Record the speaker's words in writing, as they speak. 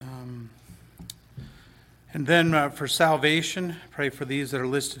And then for salvation, pray for these that are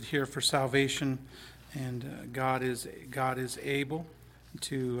listed here for salvation. And God is able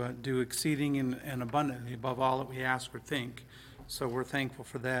to do exceeding and abundantly above all that we ask or think. So we're thankful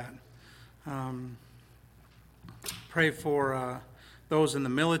for that. Pray for those in the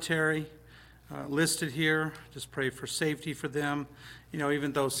military listed here. Just pray for safety for them.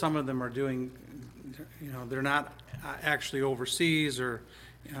 Even though some of them are doing, they're not actually overseas or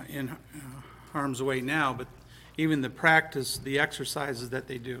in harm's way now, but even the practice, the exercises that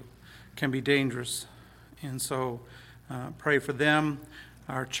they do can be dangerous. And so pray for them,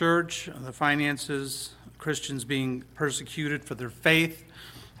 our church, the finances, Christians being persecuted for their faith.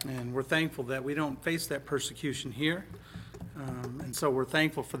 And we're thankful that we don't face that persecution here. And so we're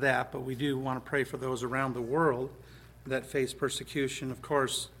thankful for that, but we do want to pray for those around the world that face persecution. Of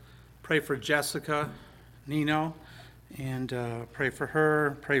course, pray for Jessica Nino, and pray for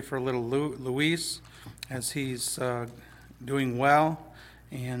her. Pray for little Luis as he's doing well,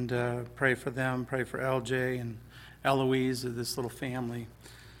 and pray for them. Pray for LJ and Eloise, this little family,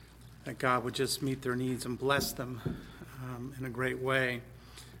 that God would just meet their needs and bless them in a great way.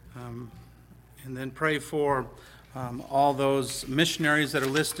 And then pray for all those missionaries that are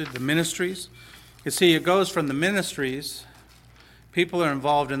listed, the ministries. You see, it goes from the ministries, people that are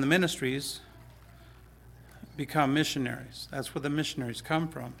involved in the ministries become missionaries. That's where the missionaries come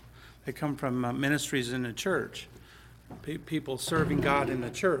from. They come from ministries in the church, people serving God in the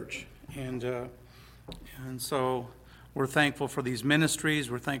church. And so we're thankful for these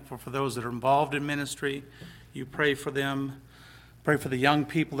ministries. We're thankful for those that are involved in ministry. You pray for them. Pray for the young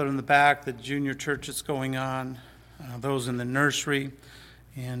people that are in the back, the junior church that's going on, those in the nursery.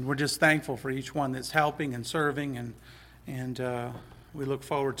 And we're just thankful for each one that's helping and serving. And we look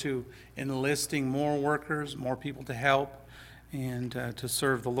forward to enlisting more workers, more people to help and to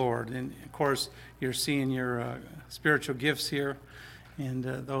serve the Lord. And, of course, you're seeing your spiritual gifts here and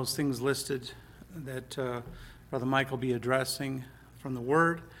those things listed that Brother Mike will be addressing from the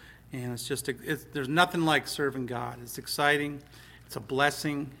Word. And there's nothing like serving God. It's exciting. It's a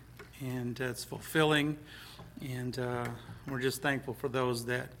blessing, and it's fulfilling, and we're just thankful for those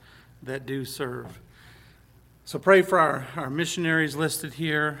that do serve. So pray for our missionaries listed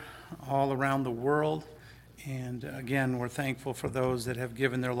here all around the world, and again, we're thankful for those that have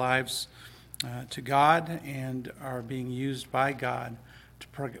given their lives to God and are being used by God to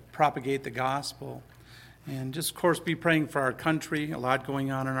propagate the gospel. And just, of course, be praying for our country, a lot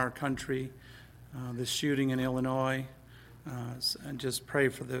going on in our country, this shooting in Illinois. And just pray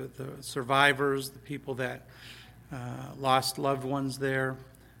for the survivors, the people that lost loved ones there,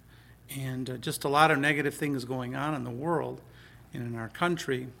 and just a lot of negative things going on in the world and in our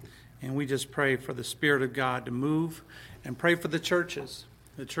country. And we just pray for the Spirit of God to move, and pray for the churches.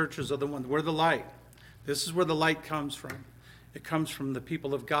 The churches are the ones, we're the light. This is where the light comes from. It comes from the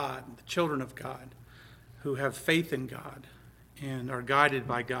people of God, the children of God, who have faith in God and are guided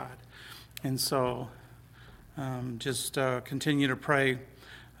by God. And so just continue to pray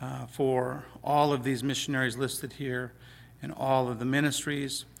for all of these missionaries listed here and all of the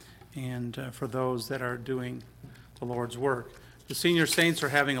ministries and for those that are doing the Lord's work. The senior saints are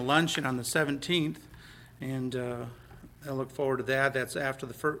having a luncheon on the 17th, and I look forward to that. That's after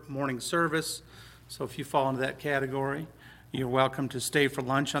the morning service. So if you fall into that category, you're welcome to stay for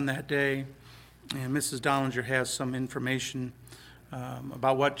lunch on that day. And Mrs. Dollinger has some information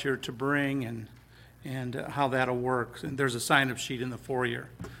about what you're to bring and how that'll work. And there's a sign-up sheet in the foyer,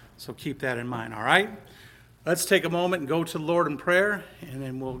 so keep that in mind, all right? Let's take a moment and go to the Lord in prayer, and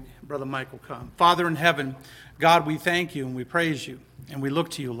then Brother Mike will come. Father in heaven, God, we thank you and we praise you, and we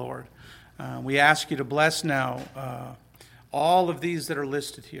look to you, Lord. We ask you to bless now all of these that are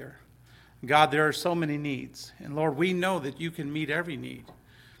listed here. God, there are so many needs, and Lord, we know that you can meet every need.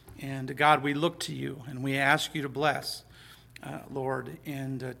 And God, we look to you, and we ask you to bless, Lord,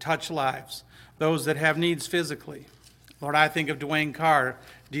 and touch lives. Those that have needs physically. Lord, I think of Dwayne Carr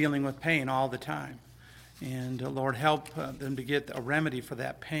dealing with pain all the time. And Lord, help them to get a remedy for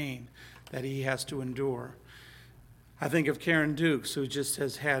that pain that he has to endure. I think of Karen Dukes, who just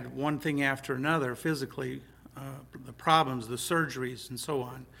has had one thing after another physically, the problems, the surgeries, and so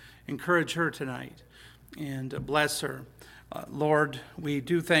on. Encourage her tonight and bless her. Lord, we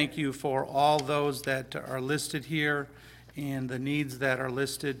do thank you for all those that are listed here and the needs that are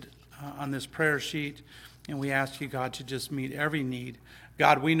listed on this prayer sheet. And we ask you, God, to just meet every need.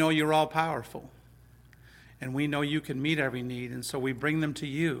 God, we know you're all powerful. And we know you can meet every need. And so we bring them to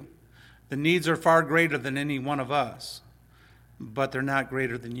you. The needs are far greater than any one of us. But they're not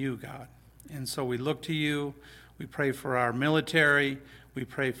greater than you, God. And so we look to you. We pray for our military. We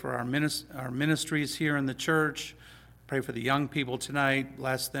pray for our ministries here in the church. Pray for the young people tonight.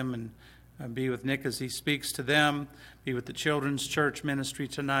 Bless them and be with Nick as he speaks to them. Be with the children's church ministry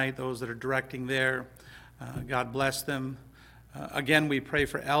tonight, those that are directing there. God bless them. Again, we pray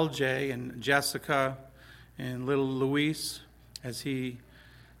for LJ and Jessica and little Luis as he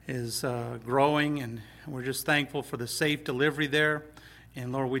is growing, and we're just thankful for the safe delivery there.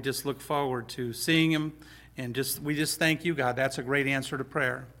 And Lord, we just look forward to seeing him, and we just thank you, God. That's a great answer to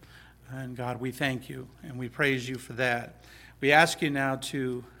prayer. And God, we thank you and we praise you for that. We ask you now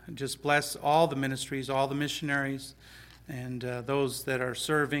to just bless all the ministries, all the missionaries, and those that are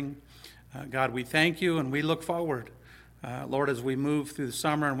serving. God, we thank you and we look forward, Lord, as we move through the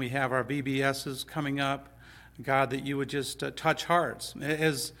summer and we have our VBSs coming up. God, that you would just touch hearts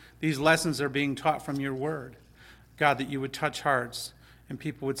as these lessons are being taught from your word. God, that you would touch hearts and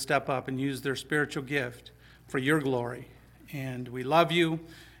people would step up and use their spiritual gift for your glory. And we love you.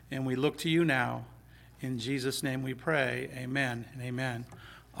 And we look to you now. In Jesus' name we pray. Amen and amen.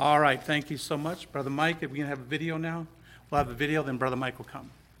 All right. Thank you so much. Brother Mike, if we can have a video now. We'll have a video, then Brother Mike will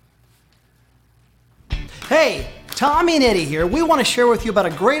come. Hey, Tommy and Eddie here. We want to share with you about a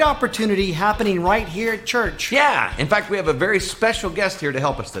great opportunity happening right here at church. Yeah. In fact, we have a very special guest here to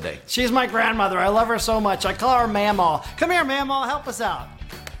help us today. She's my grandmother. I love her so much. I call her Mamaw. Come here, Mamaw. Help us out.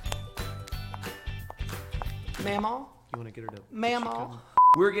 Mamaw? You want to get her to... Mamaw?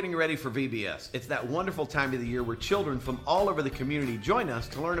 We're getting ready for VBS. It's that wonderful time of the year where children from all over the community join us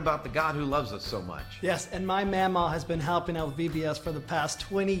to learn about the God who loves us so much. Yes, and my Mamaw has been helping out with VBS for the past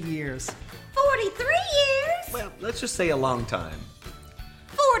 20 years. 43 years? Well, let's just say a long time.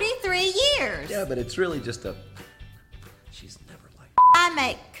 43 years. Yeah, but it's really just a... She's never like... I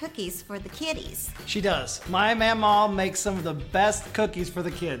make cookies for the kiddies. She does. My Mamaw makes some of the best cookies for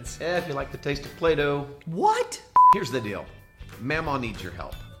the kids. Yeah, if you like the taste of Play-Doh. What? Here's the deal. Mamaw needs your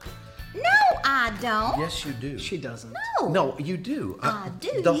help. No, I don't. Yes, you do. She doesn't. No. No, you do. I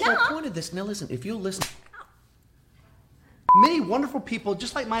do The not. whole point of this, now listen, if you listen... Many wonderful people,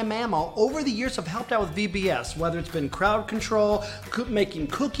 just like my Mamaw, over the years have helped out with VBS, whether it's been crowd control, making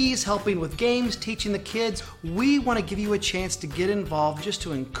cookies, helping with games, teaching the kids. We want to give you a chance to get involved just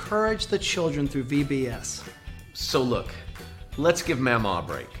to encourage the children through VBS. So look, let's give Mamaw a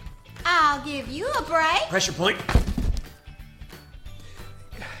break. I'll give you a break. Pressure point.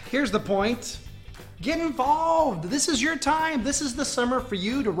 Here's the point. Get involved. This is your time. This is the summer for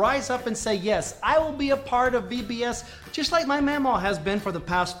you to rise up and say, yes, I will be a part of VBS, just like my Mamaw has been for the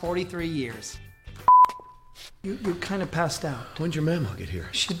past 43 years. You kind of passed out. When'd your Mamaw get here?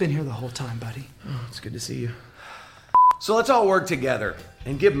 She's been here the whole time, buddy. Oh, it's good to see you. So let's all work together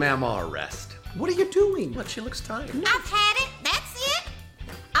and give Mamaw a rest. What are you doing? What, she looks tired. I've had it. That's it.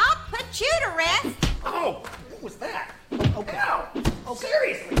 I'll put you to rest. Oh, what was that? Okay. Ow. Okay.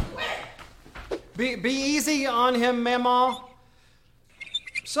 Seriously, quit. Be easy on him, Mamaw.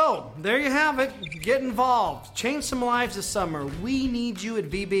 So, there you have it. Get involved. Change some lives this summer. We need you at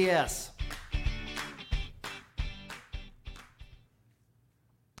VBS.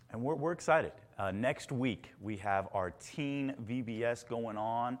 And we're excited. Next week, we have our Teen VBS going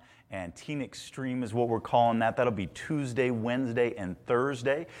on, and Teen Extreme is what we're calling that. That'll be Tuesday, Wednesday, and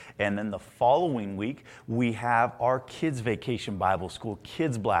Thursday. And then the following week, we have our Kids Vacation Bible School,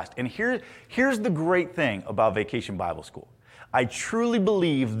 Kids Blast. And here's the great thing about Vacation Bible School. I truly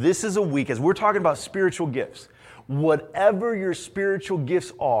believe this is a week, as we're talking about spiritual gifts, whatever your spiritual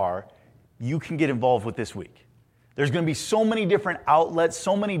gifts are, you can get involved with this week. There's going to be so many different outlets,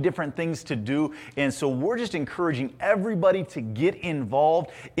 so many different things to do. And so we're just encouraging everybody to get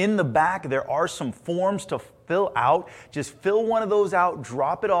involved. In the back, there are some forms to fill out. Just fill one of those out,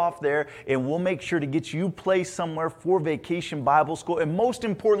 drop it off there, and we'll make sure to get you placed somewhere for Vacation Bible School. And most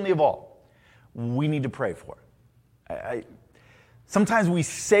importantly of all, we need to pray for it. Sometimes we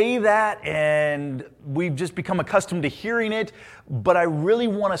say that and we've just become accustomed to hearing it, but I really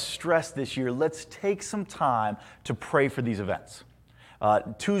want to stress this year, let's take some time to pray for these events.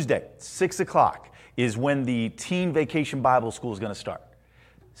 Tuesday, 6 o'clock is when the Teen Vacation Bible School is going to start.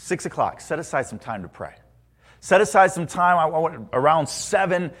 6 o'clock, set aside some time to pray. Set aside some time around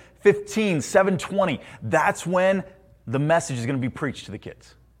 7:15, 7:20. That's when the message is going to be preached to the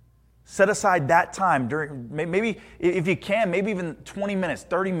kids. Set aside that time during, maybe if you can, maybe even 20 minutes,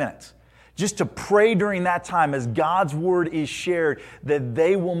 30 minutes, just to pray during that time as God's word is shared, that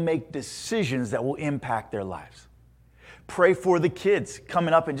they will make decisions that will impact their lives. Pray for the kids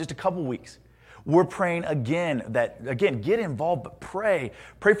coming up in just a couple weeks. We're praying again, get involved, but pray.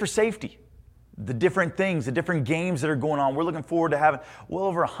 Pray for safety. The different things, the different games that are going on. We're looking forward to having well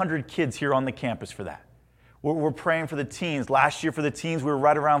over 100 kids here on the campus for that. We're praying for the teens. Last year for the teens, we were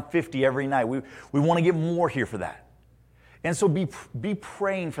right around 50 every night. We want to get more here for that. And so be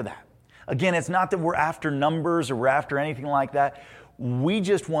praying for that. Again, it's not that we're after numbers or we're after anything like that. We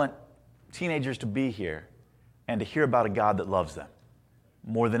just want teenagers to be here and to hear about a God that loves them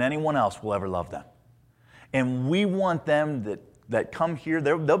more than anyone else will ever love them. And we want them that come here.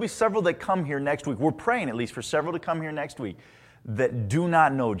 There'll be several that come here next week. We're praying at least for several to come here next week that do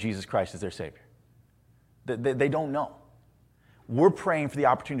not know Jesus Christ as their Savior. They don't know. We're praying for the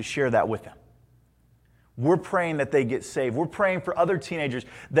opportunity to share that with them. We're praying that they get saved. We're praying for other teenagers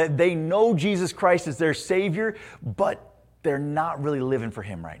that they know Jesus Christ as their Savior, but they're not really living for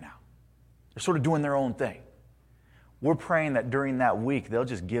Him right now. They're sort of doing their own thing. We're praying that during that week, they'll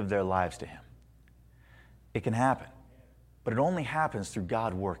just give their lives to Him. It can happen, but it only happens through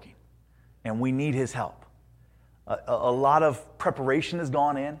God working, and we need His help. A lot of preparation has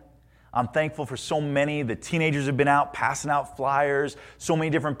gone in. I'm thankful for so many. The teenagers have been out passing out flyers, so many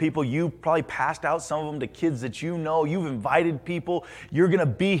different people. You probably passed out some of them to kids that you know. You've invited people. You're going to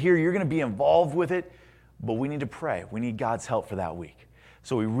be here. You're going to be involved with it. But we need to pray. We need God's help for that week.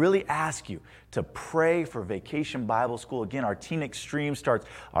 So we really ask you to pray for Vacation Bible School. Again, our Teen Extreme starts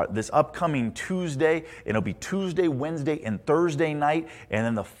this upcoming Tuesday. It'll be Tuesday, Wednesday, and Thursday night. And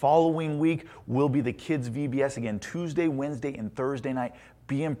then the following week will be the Kids VBS. Again, Tuesday, Wednesday, and Thursday night.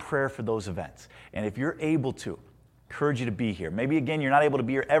 Be in prayer for those events. And if you're able to, encourage you to be here. Maybe, again, you're not able to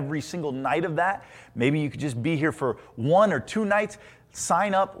be here every single night of that. Maybe you could just be here for 1 or 2 nights.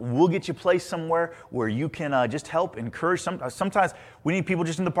 Sign up. We'll get you placed somewhere where you can just help, encourage. Sometimes we need people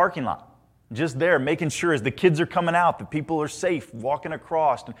just in the parking lot, just there, making sure as the kids are coming out that people are safe walking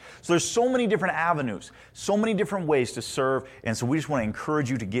across. So there's so many different avenues, so many different ways to serve, and so we just want to encourage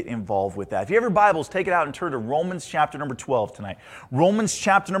you to get involved with that. If you have your Bibles, take it out and turn to Romans chapter number 12 tonight. Romans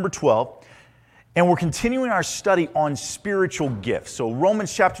chapter number 12. And we're continuing our study on spiritual gifts. So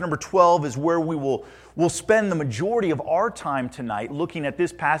Romans chapter number 12 is where we'll spend the majority of our time tonight looking at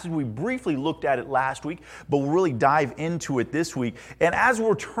this passage. We briefly looked at it last week, but we'll really dive into it this week. And as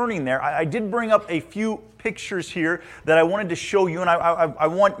we're turning there, I did bring up a few pictures here that I wanted to show you, and I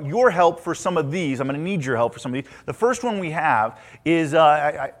want your help for some of these. I'm going to need your help for some of these. The first one we have is,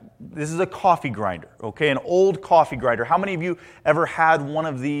 this is a coffee grinder, okay, an old coffee grinder. How many of you ever had one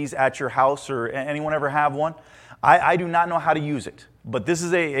of these at your house, or anyone ever have one? I do not know how to use it, but this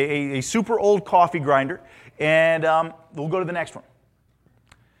is a super old coffee grinder, and we'll go to the next one.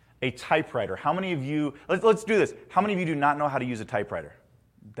 A typewriter. How many of you, let's do this. How many of you do not know how to use a typewriter?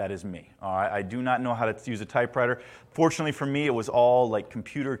 That is me. All right, I do not know how to use a typewriter. Fortunately for me, it was all like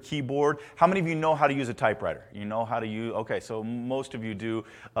computer keyboard. How many of you know how to use a typewriter? You know how to use, okay, so most of you do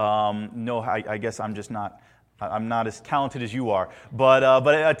know, I guess I'm just not, I'm not as talented as you are. But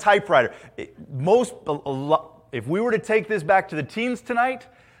a typewriter, if we were to take this back to the teens tonight,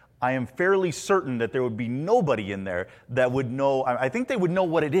 I am fairly certain that there would be nobody in there that would know, I think they would know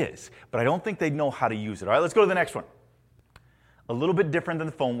what it is, but I don't think they'd know how to use it. All right, let's go to the next one. A little bit different than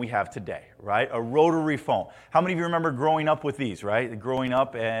the phone we have today, right? A rotary phone. How many of you remember growing up with these, right? Growing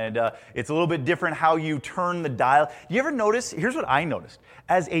up, and it's a little bit different how you turn the dial. You ever notice? Here's what I noticed.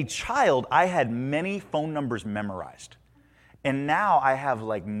 As a child, I had many phone numbers memorized. And now I have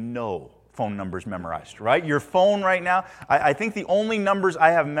like no phone numbers memorized, right? Your phone right now, I think the only numbers I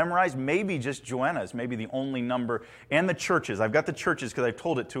have memorized, maybe just Joanna's, maybe the only number, and the churches. I've got the churches because I've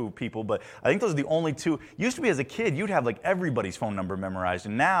told it to people, but I think those are the only two. Used to be as a kid, you'd have like everybody's phone number memorized,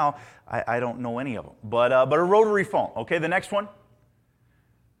 and now I don't know any of them. But a rotary phone, okay? The next one,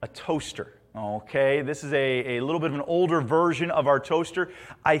 a toaster. Okay, this is a little bit of an older version of our toaster.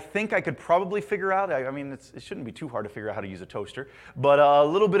 I think I could probably figure out, I mean, it shouldn't be too hard to figure out how to use a toaster, but a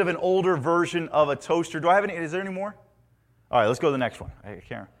little bit of an older version of a toaster. Do I have any, is there any more? All right, let's go to the next one. I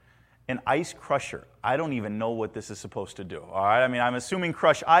can't. An ice crusher. I don't even know what this is supposed to do. All right, I mean, I'm assuming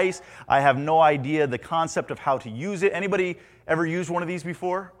crush ice. I have no idea the concept of how to use it. Anybody ever used one of these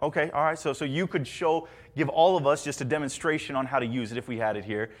before? Okay, all right, so you could give all of us just a demonstration on how to use it if we had it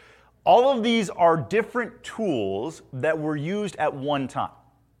here. All of these are different tools that were used at one time.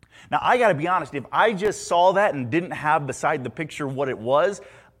 Now, I got to be honest, if I just saw that and didn't have beside the picture what it was,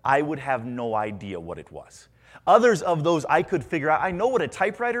 I would have no idea what it was. Others of those I could figure out. I know what a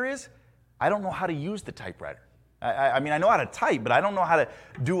typewriter is. I don't know how to use the typewriter. I mean, I know how to type, but I don't know how to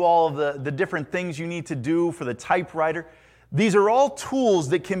do all of the different things you need to do for the typewriter. These are all tools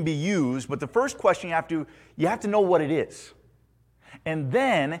that can be used, but the first question you have to know what it is. And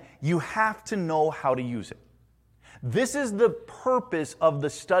then you have to know how to use it. This is the purpose of the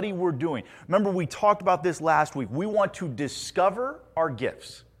study we're doing. Remember, we talked about this last week. We want to discover our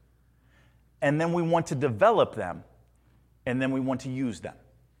gifts. and then we want to develop them, and then we want to use them.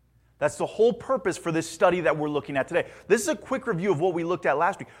 That's the whole purpose for this study that we're looking at today. This is a quick review of what we looked at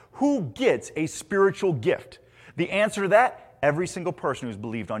last week. Who gets a spiritual gift? The answer to that, every single person who's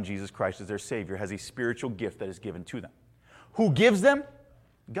believed on Jesus Christ as their Savior has a spiritual gift that is given to them. Who gives them?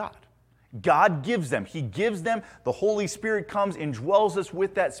 God. God gives them. He gives them. The Holy Spirit comes and dwells us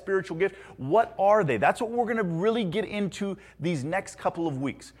with that spiritual gift. What are they? That's what we're going to really get into these next couple of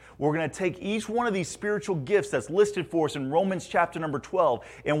weeks. We're going to take each one of these spiritual gifts that's listed for us in Romans chapter number 12,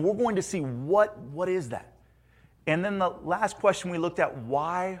 and we're going to see what is that. And then the last question we looked at,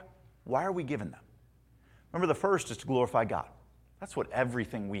 why are we given them? Remember, the first is to glorify God. That's what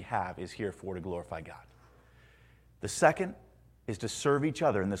everything we have is here for, to glorify God. The second is to serve each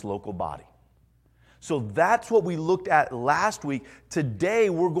other in this local body. So that's what we looked at last week.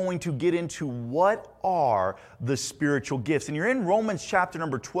 Today we're going to get into what are the spiritual gifts. And you're in Romans chapter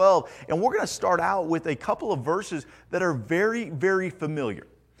number 12, and we're going to start out with a couple of verses that are very, very familiar.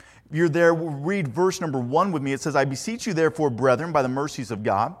 If you're there, we'll read verse number 1 with me. It says, I beseech you therefore, brethren, by the mercies of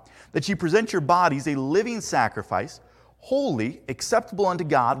God, that ye present your bodies a living sacrifice, holy, acceptable unto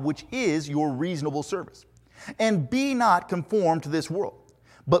God, which is your reasonable service. And be not conformed to this world,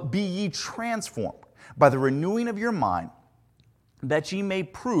 but be ye transformed by the renewing of your mind, that ye may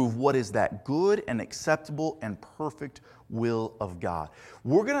prove what is that good and acceptable and perfect will of God.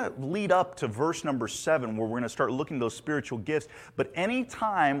 We're going to lead up to verse number 7, where we're going to start looking at those spiritual gifts. But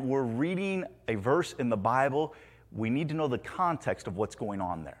anytime we're reading a verse in the Bible, we need to know the context of what's going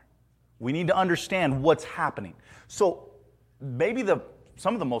on there. We need to understand what's happening. So maybe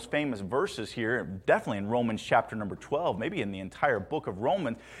some of the most famous verses here, definitely in Romans chapter number 12, maybe in the entire book of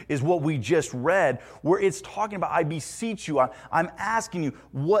Romans, is what we just read, where it's talking about, I beseech you, I'm asking you,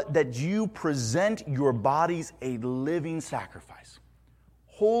 that you present your bodies a living sacrifice,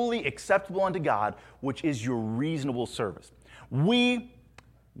 holy, acceptable unto God, which is your reasonable service. We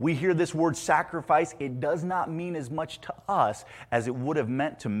hear this word sacrifice. It does not mean as much to us as it would have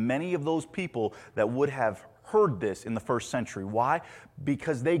meant to many of those people that would have heard this in the first century. Why?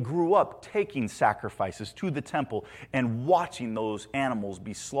 Because they grew up taking sacrifices to the temple and watching those animals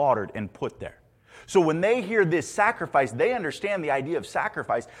be slaughtered and put there. So when they hear this sacrifice, they understand the idea of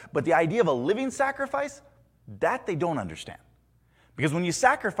sacrifice, but the idea of a living sacrifice, that they don't understand. Because when you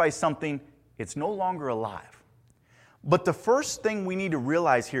sacrifice something, it's no longer alive. But the first thing we need to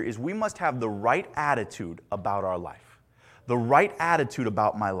realize here is we must have the right attitude about our life. The right attitude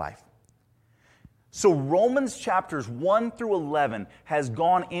about my life. So Romans chapters 1 through 11 has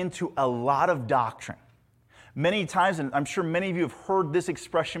gone into a lot of doctrine. Many times, and I'm sure many of you have heard this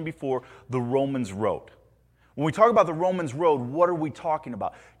expression before, the Romans Road. When we talk about the Romans Road, what are we talking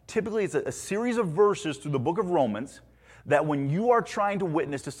about? Typically, it's a series of verses through the book of Romans that when you are trying to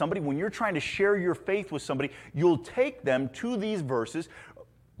witness to somebody, when you're trying to share your faith with somebody, you'll take them to these verses.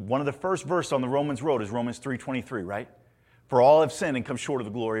 One of the first verses on the Romans Road is Romans 3:23, right? For all have sinned and come short of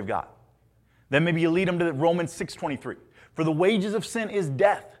the glory of God. Then maybe you lead them to Romans 6:23. For the wages of sin is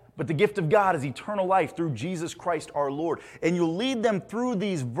death, but the gift of God is eternal life through Jesus Christ our Lord. And you lead them through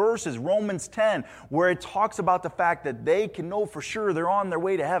these verses, Romans 10, where it talks about the fact that they can know for sure they're on their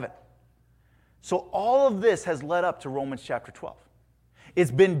way to heaven. So all of this has led up to Romans chapter 12.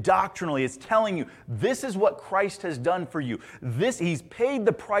 It's been doctrinally. It's telling you, this is what Christ has done for you. He's paid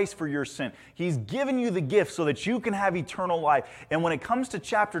the price for your sin. He's given you the gift so that you can have eternal life. And when it comes to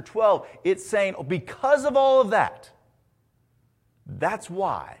chapter 12, it's saying, because of all of that, that's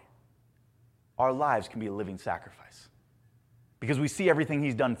why our lives can be a living sacrifice. Because we see everything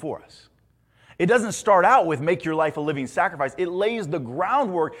He's done for us. It doesn't start out with make your life a living sacrifice. It lays the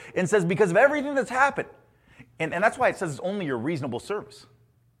groundwork and says, because of everything that's happened, and that's why it says it's only your reasonable service.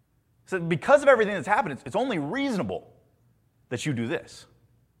 So because of everything that's happened, it's only reasonable that you do this.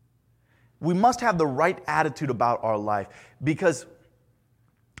 We must have the right attitude about our life because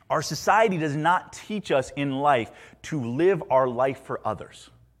our society does not teach us in life to live our life for others.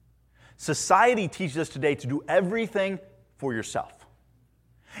 Society teaches us today to do everything for yourself.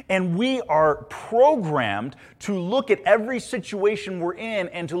 And we are programmed to look at every situation we're in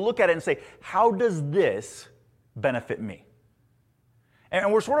and to look at it and say, how does this benefit me?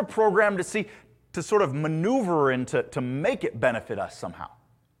 And we're sort of programmed to sort of maneuver and to make it benefit us somehow.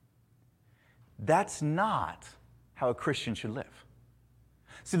 That's not how a Christian should live.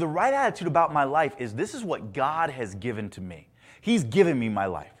 See, the right attitude about my life is this is what God has given to me. He's given me my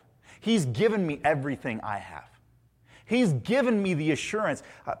life. He's given me everything I have. He's given me the assurance.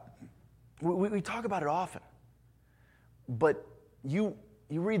 We talk about it often, but you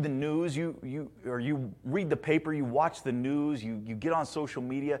read the news, you read the paper, you watch the news, you get on social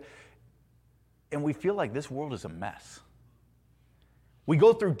media. and we feel like this world is a mess. We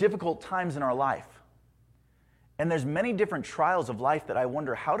go through difficult times in our life. And there's many different trials of life that I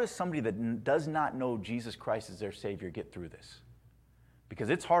wonder, how does somebody that does not know Jesus Christ as their Savior get through this? Because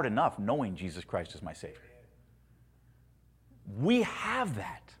it's hard enough knowing Jesus Christ as my Savior. We have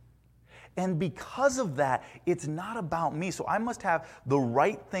that. And because of that, it's not about me. So I must have the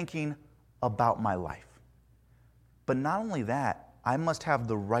right thinking about my life. But not only that, I must have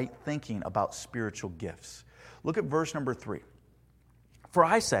the right thinking about spiritual gifts. Look at verse number 3. For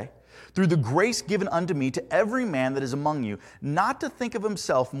I say, through the grace given unto me, to every man that is among you, not to think of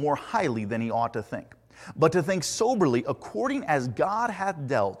himself more highly than he ought to think, but to think soberly, according as God hath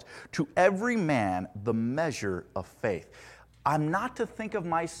dealt to every man the measure of faith. I'm not to think of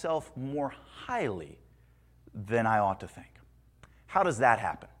myself more highly than I ought to think. How does that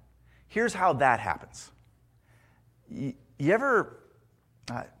happen? Here's how that happens. You ever,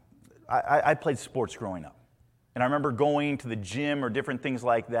 I played sports growing up. And I remember going to the gym or different things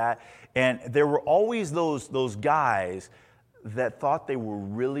like that. And there were always those guys that thought they were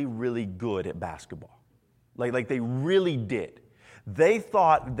really, really good at basketball. Like they really did. They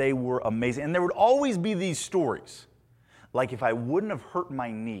thought they were amazing. And there would always be these stories. Like, if I wouldn't have hurt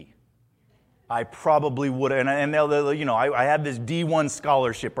my knee, I probably would have. And they'll, you know, I had this D1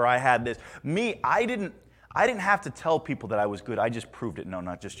 scholarship, or I had this. Me, I didn't have to tell people that I was good. I just proved it. No,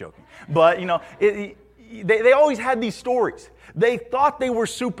 not just joking. But, you know, they always had these stories. They thought they were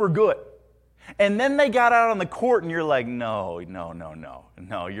super good. And then they got out on the court, and you're like, no,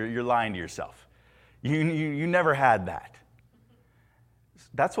 you're lying to yourself. You never had that.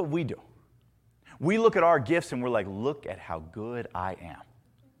 That's what we do. We look at our gifts and we're like, look at how good I am.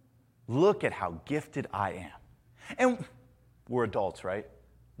 Look at how gifted I am. And we're adults, right?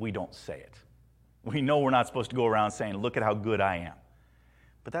 We don't say it. We know we're not supposed to go around saying, look at how good I am.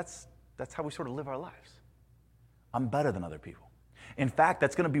 But that's how we sort of live our lives. I'm better than other people. In fact,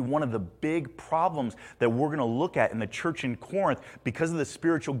 that's going to be one of the big problems that we're going to look at in the church in Corinth. Because of the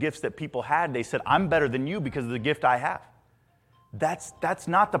spiritual gifts that people had, they said, I'm better than you because of the gift I have. That's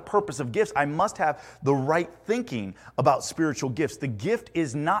not the purpose of gifts. I must have the right thinking about spiritual gifts. The gift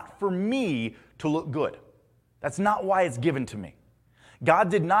is not for me to look good. That's not why it's given to me.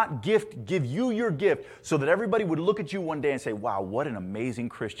 God did not give you your gift so that everybody would look at you one day and say, wow, what an amazing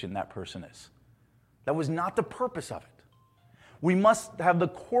Christian that person is. That was not the purpose of it. We must have the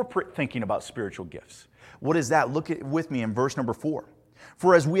corporate thinking about spiritual gifts. What is that? Look at with me in verse number 4.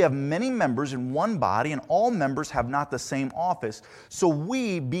 For as we have many members in one body, and all members have not the same office, so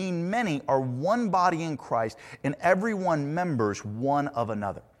we, being many, are one body in Christ, and every one members one of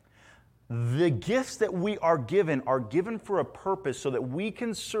another. The gifts that we are given for a purpose so that we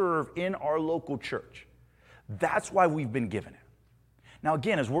can serve in our local church. That's why we've been given it. Now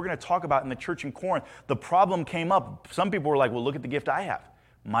again, as we're going to talk about in the church in Corinth, the problem came up. Some people were like, well, look at the gift I have.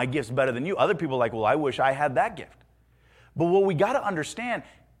 My gift's better than you. Other people are like, well, I wish I had that gift. But what we got to understand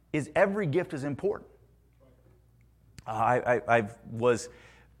is every gift is important.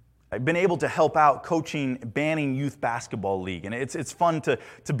 I've been able to help out coaching Banning Youth Basketball League. And it's fun to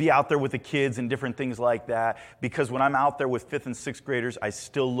be out there with the kids and different things like that, because when I'm out there with 5th and 6th graders, I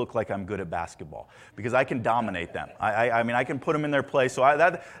still look like I'm good at basketball because I can dominate them. I mean, I can put them in their place. So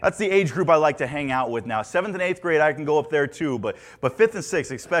that's the age group I like to hang out with now. 7th and 8th grade, I can go up there too, but 5th and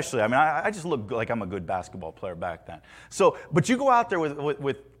 6th especially. I mean, I just look like I'm a good basketball player back then. So, but you go out there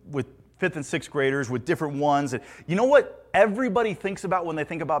with 5th and 6th graders with different ones. And you know what everybody thinks about when they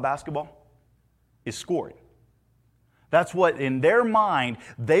think about basketball? Is scoring. That's what, in their mind,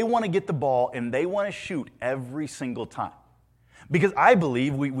 they want to get the ball and they want to shoot every single time. Because I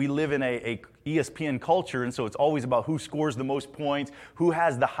believe we live in a ESPN culture, and so it's always about who scores the most points, who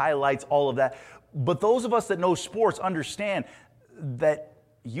has the highlights, all of that. But those of us that know sports understand that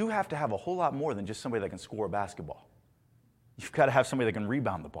you have to have a whole lot more than just somebody that can score a basketball. You've got to have somebody that can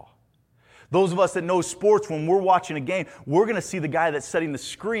rebound the ball. Those of us that know sports, when we're watching a game, we're going to see the guy that's setting the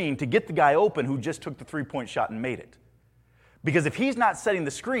screen to get the guy open who just took the three-point shot and made it. Because if he's not setting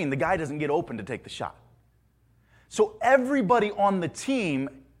the screen, the guy doesn't get open to take the shot. So everybody on the team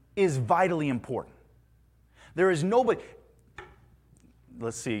is vitally important. There is nobody.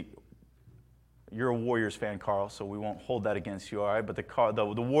 Let's see. You're a Warriors fan, Carl, so we won't hold that against you, all right? But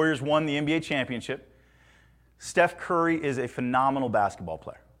the Warriors won the NBA championship. Steph Curry is a phenomenal basketball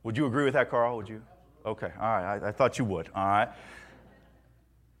player. Would you agree with that, Carl? Would you? Okay, all right. I thought you would, all right.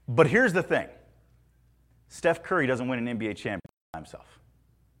 But here's the thing. Steph Curry doesn't win an NBA championship by himself.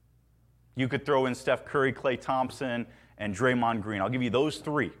 You could throw in Steph Curry, Klay Thompson, and Draymond Green. I'll give you those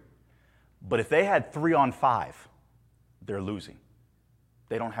three. But if they had 3-on-5, they're losing.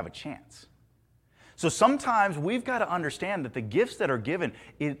 They don't have a chance. So sometimes we've got to understand that the gifts that are given,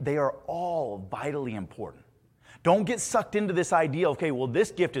 they are all vitally important. Don't get sucked into this idea, okay, well, this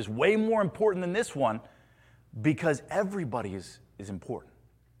gift is way more important than this one, because everybody is important.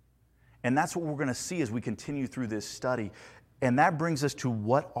 And that's what we're going to see as we continue through this study. And that brings us to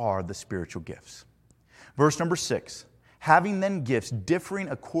what are the spiritual gifts. Verse number 6, having then gifts differing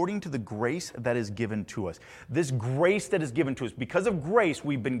according to the grace that is given to us. This grace that is given to us, because of grace,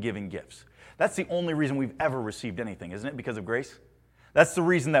 we've been given gifts. That's the only reason we've ever received anything, isn't it? Because of grace? That's the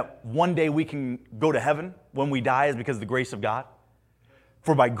reason that one day we can go to heaven when we die, is because of the grace of God.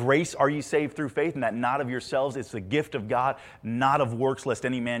 For by grace are ye saved through faith, and that not of yourselves, it's the gift of God, not of works, lest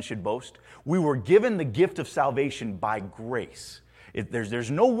any man should boast. We were given the gift of salvation by grace.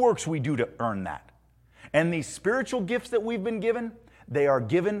 There's no works we do to earn that. And these spiritual gifts that we've been given, they are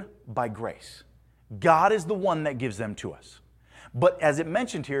given by grace. God is the one that gives them to us. But as it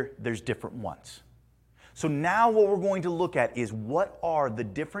mentioned here, there's different ones. So now what we're going to look at is what are the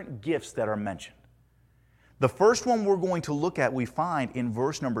different gifts that are mentioned. The first one we're going to look at, we find in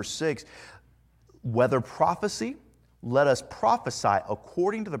verse number 6, whether prophecy, let us prophesy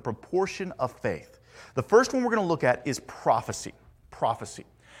according to the proportion of faith. The first one we're going to look at is prophecy. Prophecy.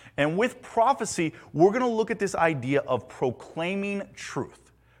 And with prophecy, we're going to look at this idea of proclaiming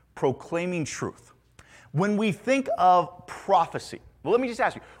truth. Proclaiming truth. When we think of prophecy, well, let me just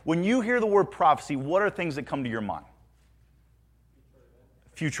ask you, when you hear the word prophecy, what are things that come to your mind?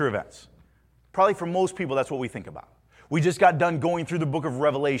 Future events. Probably for most people, that's what we think about. We just got done going through the book of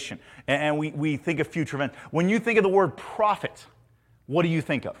Revelation, and we think of future events. When you think of the word prophet, what do you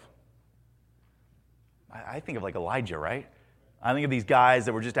think of? I think of like Elijah, right? I think of these guys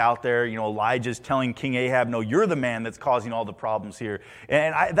that were just out there, Elijah's telling King Ahab, no, you're the man that's causing all the problems here.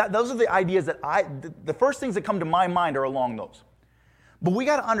 And those are the ideas that the first things that come to my mind are along those. But we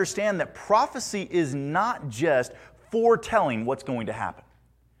got to understand that prophecy is not just foretelling what's going to happen.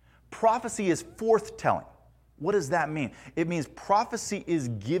 Prophecy is forthtelling. What does that mean? It means prophecy is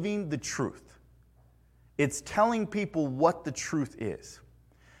giving the truth. It's telling people what the truth is.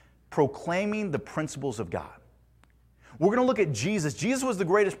 Proclaiming the principles of God. We're going to look at Jesus. Jesus was the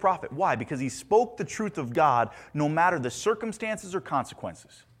greatest prophet. Why? Because he spoke the truth of God no matter the circumstances or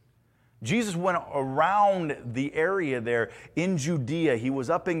consequences. Jesus went around the area there in Judea. He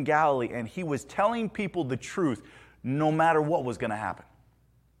was up in Galilee, and he was telling people the truth no matter what was going to happen.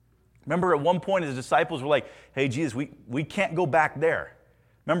 Remember, at one point, his disciples were like, hey, Jesus, we can't go back there.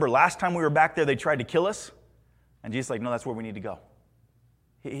 Remember, last time we were back there, they tried to kill us? And Jesus is like, no, that's where we need to go.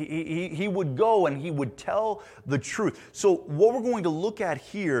 He would go and he would tell the truth. So what we're going to look at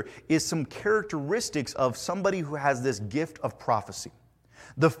here is some characteristics of somebody who has this gift of prophecy.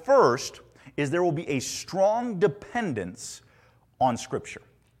 The first is there will be a strong dependence on Scripture.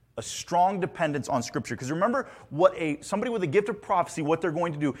 A strong dependence on Scripture. Because remember, somebody with a gift of prophecy, what they're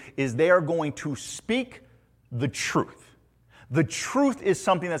going to do is they are going to speak the truth. The truth is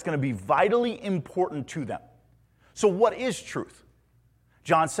something that's going to be vitally important to them. So what is truth?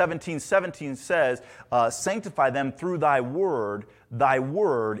 John 17:17 says, sanctify them through thy word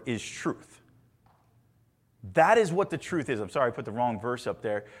is truth. That is what the truth is. I'm sorry I put the wrong verse up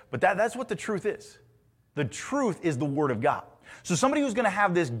there, but that's what the truth is. The truth is the word of God. So somebody who's going to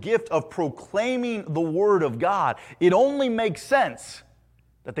have this gift of proclaiming the word of God, it only makes sense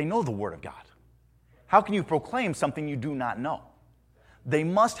that they know the word of God. How can you proclaim something you do not know? They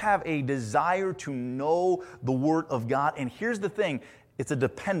must have a desire to know the word of God. And here's the thing, it's a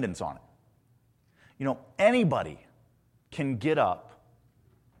dependence on it. Anybody can get up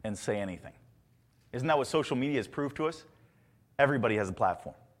and say anything. Isn't that what social media has proved to us? Everybody has a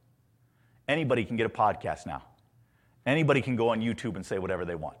platform. Anybody can get a podcast now. Anybody can go on YouTube and say whatever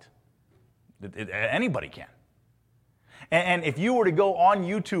they want. Anybody can. And if you were to go on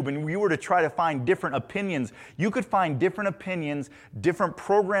YouTube and you were to try to find different opinions, you could find different opinions, different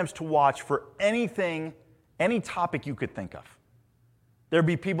programs to watch for anything, any topic you could think of. There'd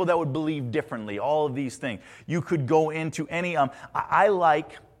be people that would believe differently, all of these things. You could go into any, I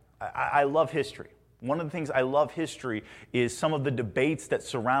love history. One of the things I love history is some of the debates that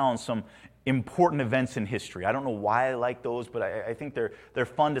surround some important events in history. I don't know why I like those, but I think they're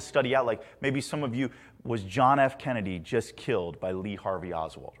fun to study out. Like maybe some of you, was John F. Kennedy just killed by Lee Harvey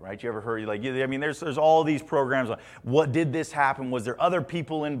Oswald, right? You ever heard, there's all these programs on what did this happen? Was there other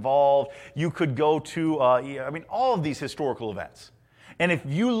people involved? You could go to, all of these historical events. And if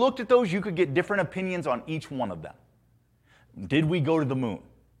you looked at those, you could get different opinions on each one of them. Did we go to the moon?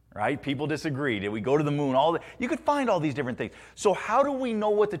 Right? People disagree. Did we go to the moon? You could find all these different things. So how do we know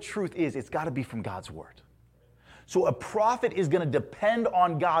what the truth is? It's got to be from God's word. So a prophet is going to depend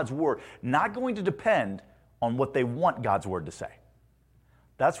on God's word, not going to depend on what they want God's word to say.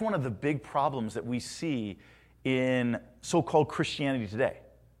 That's one of the big problems that we see in so-called Christianity today.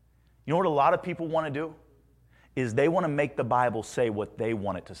 You know what a lot of people want to do? Is they want to make the Bible say what they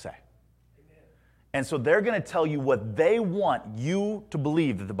want it to say. Amen. And so they're going to tell you what they want you to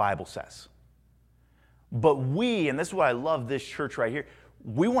believe that the Bible says. But we, and this is why I love this church right here,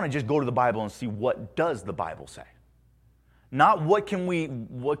 we want to just go to the Bible and see what does the Bible say. Not what can we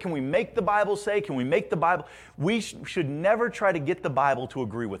make the Bible say? Can we make the Bible? We should never try to get the Bible to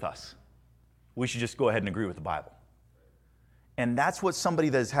agree with us. We should just go ahead and agree with the Bible. And that's what somebody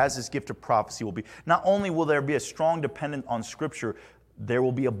that has this gift of prophecy will be. Not only will there be a strong dependence on Scripture, there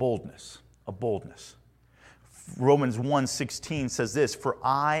will be a boldness. A boldness. Romans 1:16 says this, "For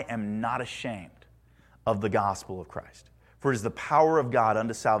I am not ashamed of the gospel of Christ. For it is the power of God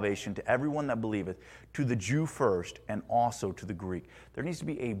unto salvation to everyone that believeth, to the Jew first, and also to the Greek." There needs to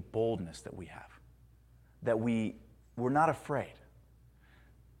be a boldness that we have, that we're not afraid.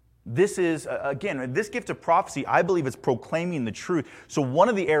 This is, again, this gift of prophecy, I believe it's proclaiming the truth. So one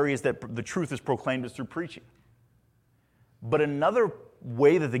of the areas that the truth is proclaimed is through preaching. But another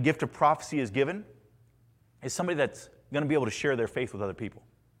way that the gift of prophecy is given is somebody that's going to be able to share their faith with other people.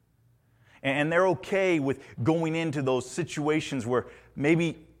 And they're okay with going into those situations where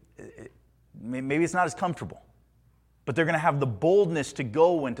maybe it's not as comfortable. But they're going to have the boldness to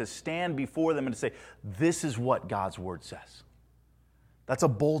go and to stand before them and to say, this is what God's word says. That's a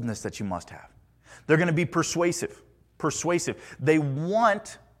boldness that you must have. They're going to be persuasive. They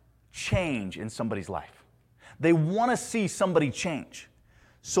want change in somebody's life. They want to see somebody change.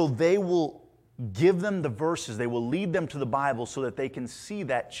 So they will give them the verses. They will lead them to the Bible so that they can see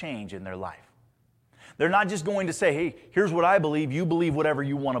that change in their life. They're not just going to say, hey, here's what I believe. You believe whatever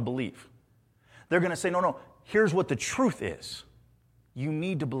you want to believe. They're going to say, no, here's what the truth is. You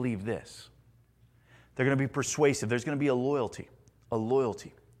need to believe this. They're going to be persuasive. There's going to be a loyalty.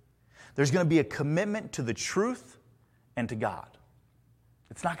 There's going to be a commitment to the truth and to God.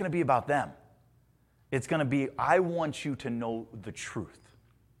 It's not going to be about them. It's going to be, I want you to know the truth.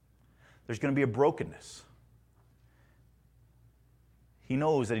 There's going to be a brokenness. He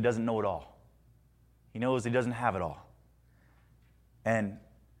knows that he doesn't know it all. He knows he doesn't have it all. And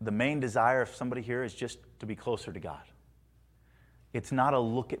the main desire of somebody here is just to be closer to God. It's not a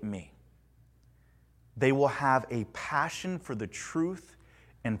look at me. They will have a passion for the truth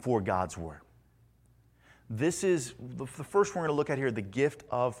and for God's word. This is the first we're going to look at here, the gift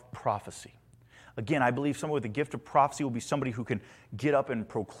of prophecy. Again, I believe someone with the gift of prophecy will be somebody who can get up and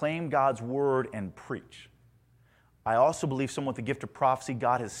proclaim God's word and preach. I also believe someone with the gift of prophecy,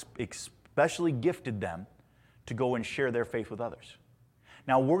 God has especially gifted them to go and share their faith with others.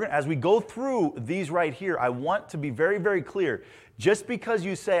 Now, as we go through these right here, I want to be very, very clear. Just because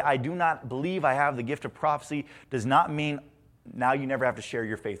you say, I do not believe I have the gift of prophecy, does not mean now you never have to share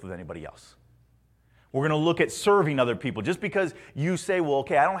your faith with anybody else. We're going to look at serving other people. Just because you say, well,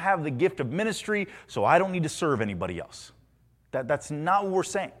 okay, I don't have the gift of ministry, so I don't need to serve anybody else. That's not what we're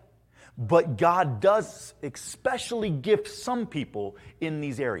saying. But God does especially gift some people in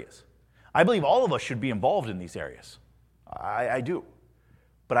these areas. I believe all of us should be involved in these areas. I do.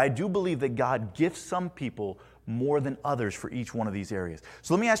 But I do believe that God gifts some people more than others for each one of these areas.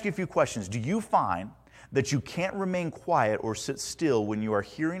 So let me ask you a few questions. Do you find that you can't remain quiet or sit still when you are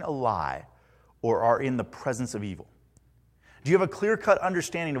hearing a lie or are in the presence of evil? Do you have a clear-cut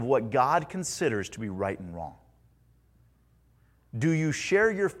understanding of what God considers to be right and wrong? Do you share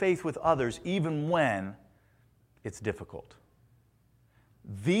your faith with others even when it's difficult?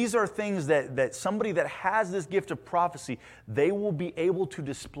 These are things that somebody that has this gift of prophecy, they will be able to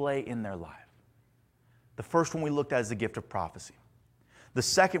display in their life. The first one we looked at is the gift of prophecy. The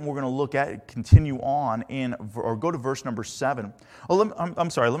second we're going to look at, continue on or go to verse number 7. I'm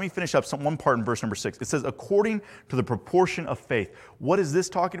sorry, let me finish up one part in verse number 6. It says, according to the proportion of faith. What is this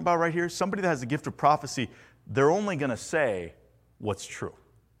talking about right here? Somebody that has the gift of prophecy, they're only going to say what's true.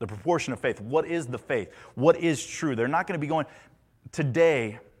 The proportion of faith. What is the faith? What is true? They're not going to be going,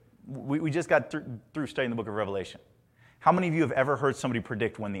 today, we just got through studying the book of Revelation. How many of you have ever heard somebody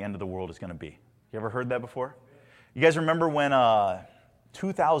predict when the end of the world is going to be? You ever heard that before? You guys remember when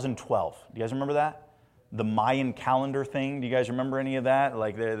 2012, do you guys remember that? the Mayan calendar thing. Do you guys remember any of that?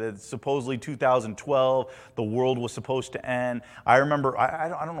 Like supposedly 2012, the world was supposed to end. I remember,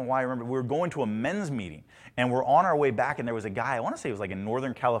 I don't know why I remember, we were going to a men's meeting, and we're on our way back, and there was a guy, I want to say it was like in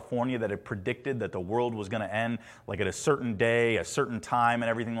Northern California, that had predicted that the world was going to end like at a certain day, a certain time, and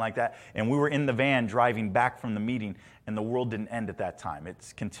everything like that. And we were in the van driving back from the meeting, and the world didn't end at that time.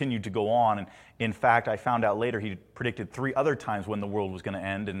 It's continued to go on. And in fact, I found out later he predicted 3 other times when the world was going to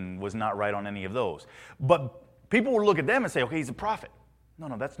end and was not right on any of those. But people would look at them and say, okay, he's a prophet.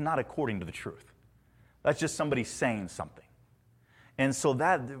 No, that's not according to the truth. That's just somebody saying something. And so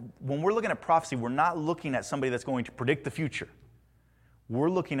that when we're looking at prophecy, we're not looking at somebody that's going to predict the future. We're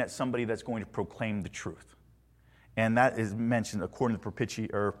looking at somebody that's going to proclaim the truth. And that is mentioned according to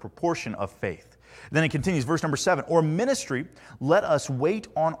the proportion of faith. Then it continues, verse number 7, or ministry, let us wait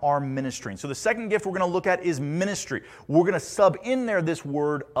on our ministering. So the second gift we're going to look at is ministry. We're going to sub in there this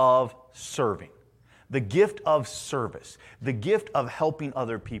word of serving. The gift of service, the gift of helping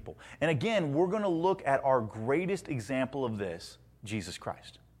other people. And again, we're going to look at our greatest example of this, Jesus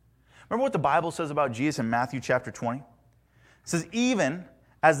Christ. Remember what the Bible says about Jesus in Matthew chapter 20? It says, even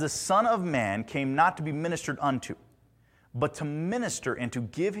as the Son of Man came not to be ministered unto, but to minister and to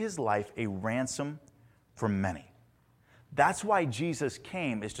give his life a ransom for many. That's why Jesus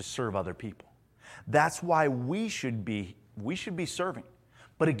came, is to serve other people. That's why we should be serving.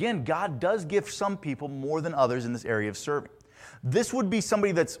 But again, God does give some people more than others in this area of serving. This would be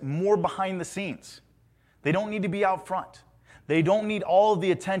somebody that's more behind the scenes. They don't need to be out front. They don't need all of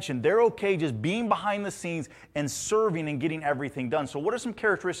the attention. They're okay just being behind the scenes and serving and getting everything done. So what are some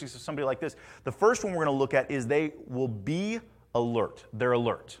characteristics of somebody like this? The first one we're going to look at is they will be alert. They're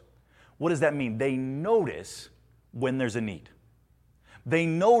alert. What does that mean? They notice when there's a need. They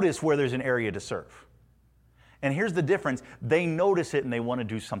notice where there's an area to serve. And here's the difference. They notice it and they want to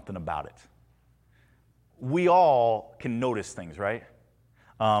do something about it. We all can notice things, right?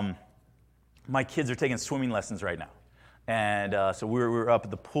 My kids are taking swimming lessons right now. And so we were up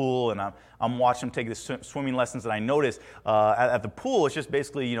at the pool, and I'm watching them take the swimming lessons, and I noticed at the pool, it's just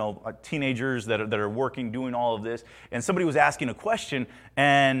basically, teenagers that are working, doing all of this, and somebody was asking a question,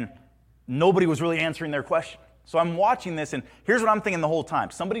 and nobody was really answering their question. So I'm watching this, and here's what I'm thinking the whole time.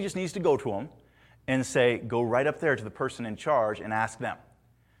 Somebody just needs to go to them and say, go right up there to the person in charge and ask them.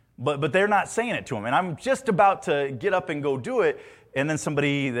 But they're not saying it to them, and I'm just about to get up and go do it, and then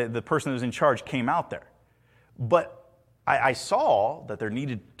somebody, the person who's in charge, came out there. But I saw that there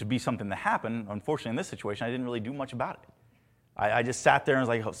needed to be something to happen. Unfortunately, in this situation, I didn't really do much about it. I just sat there and was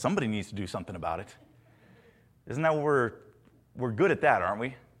like, oh, somebody needs to do something about it. Isn't that what we're good at that, aren't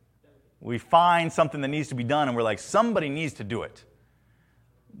we? We find something that needs to be done, and we're like, somebody needs to do it.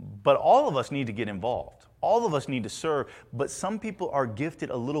 But all of us need to get involved. All of us need to serve, but some people are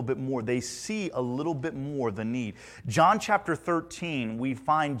gifted a little bit more. They see a little bit more the need. John chapter 13, we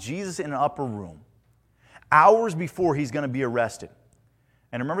find Jesus in an upper room, hours before he's going to be arrested.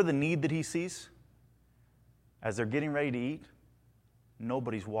 And remember the need that he sees? As they're getting ready to eat,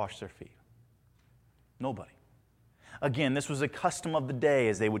 nobody's washed their feet. Nobody. Again, this was a custom of the day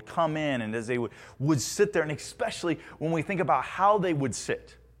as they would come in and as they would sit there, and especially when we think about how they would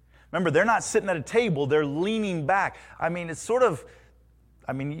sit. Remember, they're not sitting at a table, they're leaning back. I mean, it's sort of,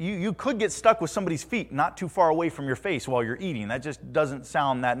 you could get stuck with somebody's feet not too far away from your face while you're eating. That just doesn't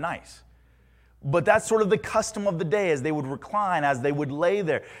sound that nice. But that's sort of the custom of the day as they would recline, as they would lay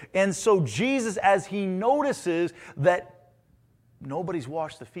there. And so Jesus, as he notices that nobody's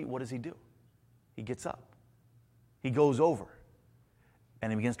washed the feet, what does he do? He gets up. He goes over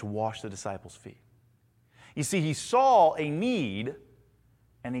and he begins to wash the disciples' feet. You see, he saw a need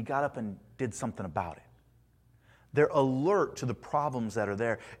and he got up and did something about it. They're alert to the problems that are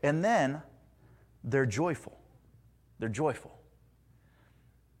there. And then they're joyful. They're joyful.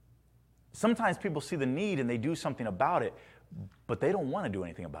 Sometimes people see the need and they do something about it, but they don't want to do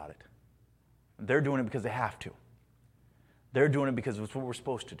anything about it. They're doing it because they have to. They're doing it because it's what we're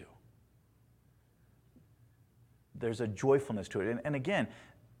supposed to do. There's a joyfulness to it. And again,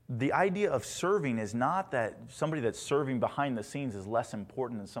 the idea of serving is not that somebody that's serving behind the scenes is less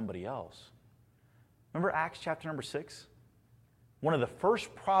important than somebody else. Remember Acts chapter number 6? One of the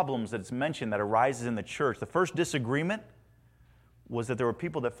first problems that's mentioned that arises in the church, the first disagreement, was that there were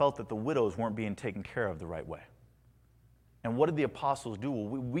people that felt that the widows weren't being taken care of the right way. And what did the apostles do?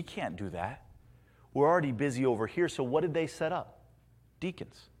 Well, we can't do that. We're already busy over here, so what did they set up?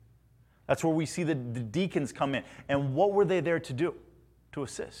 Deacons. That's where we see the deacons come in. And what were they there to do? To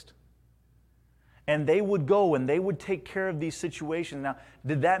assist. And they would go and they would take care of these situations. Now,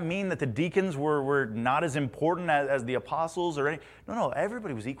 did that mean that the deacons were not as important as the apostles or any? No,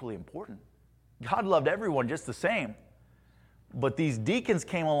 everybody was equally important. God loved everyone just the same. But these deacons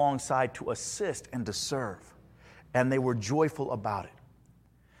came alongside to assist and to serve. And they were joyful about it.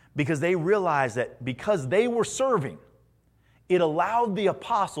 Because they realized that because they were serving, it allowed the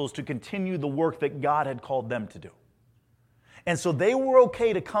apostles to continue the work that God had called them to do. And so they were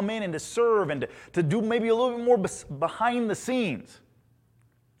okay to come in and to serve and to do maybe a little bit more behind the scenes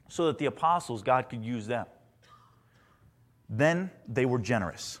so that the apostles, God could use them. Then they were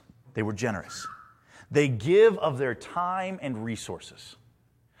generous. They were generous. They give of their time and resources.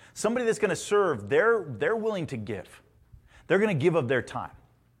 Somebody that's going to serve, they're willing to give. They're going to give of their time.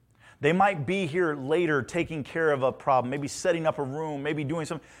 They might be here later taking care of a problem, maybe setting up a room, maybe doing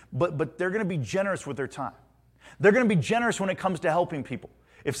something, but they're going to be generous with their time. They're going to be generous when it comes to helping people.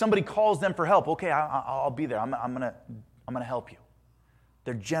 If somebody calls them for help, okay, I'll be there. I'm going to help you.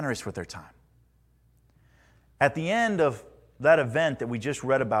 They're generous with their time. At the end of that event that we just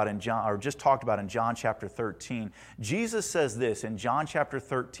read about in John, or just talked about in John chapter 13, Jesus says this in John chapter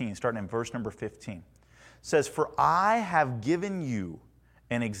 13, starting in verse number 15. Says, "For I have given you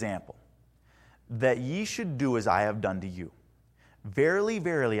an example, that ye should do as I have done to you. Verily,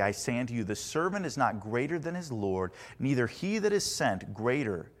 verily, I say unto you, the servant is not greater than his Lord, neither he that is sent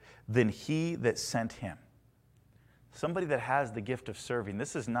greater than he that sent him." Somebody that has the gift of serving,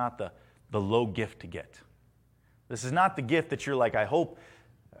 this is not the low gift to get. This is not the gift that you're like, I hope,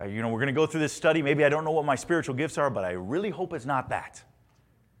 we're going to go through this study. Maybe I don't know what my spiritual gifts are, but I really hope it's not that.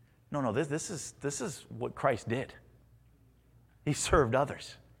 No, this is what Christ did. He served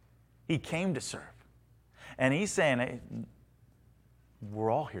others. He came to serve. And he's saying, hey,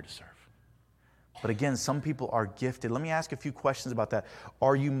 we're all here to serve. But again, some people are gifted. Let me ask a few questions about that.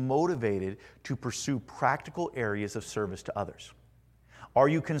 Are you motivated to pursue practical areas of service to others? Are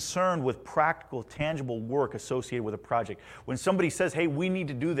you concerned with practical, tangible work associated with a project? When somebody says, hey, we need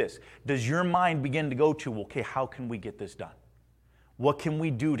to do this, does your mind begin to go to, okay, how can we get this done? What can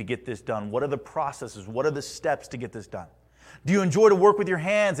we do to get this done? What are the processes? What are the steps to get this done? Do you enjoy to work with your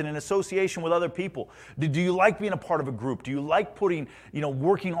hands and in association with other people? Do you like being a part of a group? Do you like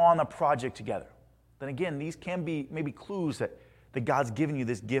working on a project together? Then again, these can be maybe clues that God's given you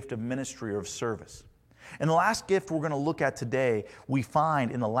this gift of ministry or of service. And the last gift we're going to look at today, we find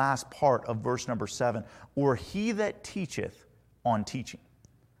in the last part of verse number 7, or he that teacheth on teaching.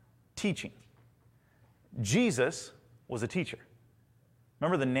 Teaching. Jesus was a teacher.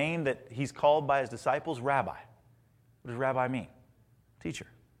 Remember the name that he's called by his disciples? Rabbi. What does rabbi mean? Teacher.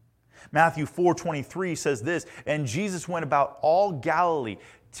 Matthew 4:23 says this, "And Jesus went about all Galilee,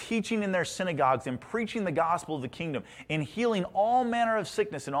 teaching in their synagogues and preaching the gospel of the kingdom, and healing all manner of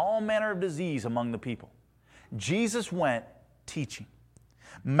sickness and all manner of disease among the people." Jesus went teaching.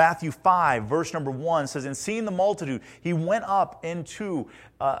 Matthew 5, verse number 1 says, "And seeing the multitude, he went up into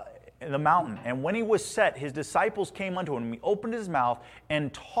the mountain. And when he was set, his disciples came unto him, and he opened his mouth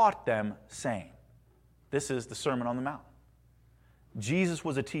and taught them, saying," this is the Sermon on the Mount. Jesus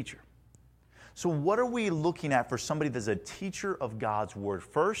was a teacher. So what are we looking at for somebody that's a teacher of God's Word?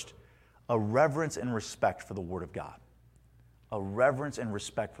 First, a reverence and respect for the Word of God. A reverence and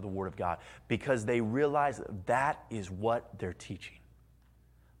respect for the Word of God, because they realize that is what they're teaching.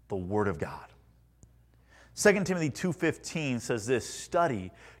 The Word of God. 2 Timothy 2:15 says this,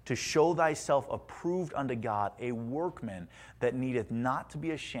 "Study to show thyself approved unto God, a workman that needeth not to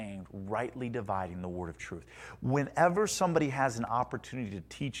be ashamed, rightly dividing the word of truth." Whenever somebody has an opportunity to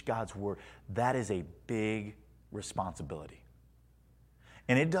teach God's Word, that is a big responsibility.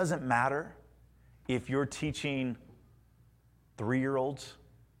 And it doesn't matter if you're teaching 3-year-olds,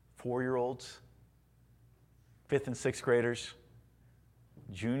 4-year-olds, 5th and 6th graders,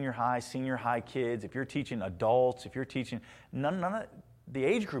 junior high, senior high kids, if you're teaching adults, if you're teaching, none of the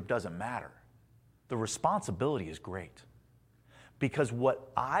age group doesn't matter. The responsibility is great. Because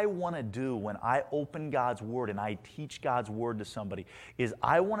what I want to do when I open God's Word and I teach God's Word to somebody is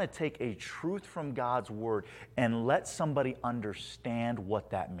I want to take a truth from God's Word and let somebody understand what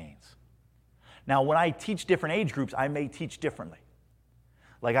that means. Now, when I teach different age groups, I may teach differently.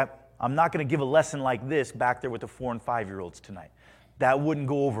 Like I'm not going to give a lesson like this back there with the 4 and 5-year-olds tonight. That wouldn't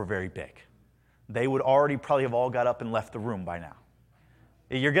go over very big. They would already probably have all got up and left the room by now.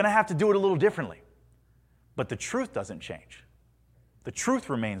 You're going to have to do it a little differently. But the truth doesn't change. The truth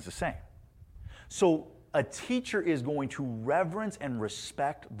remains the same. So a teacher is going to reverence and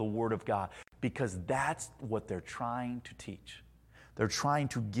respect the Word of God, because that's what they're trying to teach. They're trying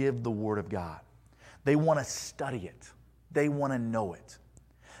to give the Word of God. They want to study it. They want to know it.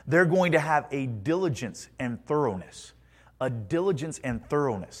 They're going to have a diligence and thoroughness. A diligence and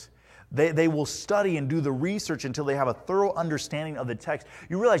thoroughness. They will study and do the research until they have a thorough understanding of the text.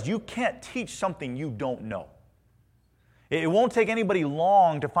 You realize you can't teach something you don't know. It won't take anybody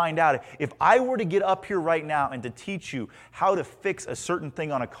long to find out. If I were to get up here right now and to teach you how to fix a certain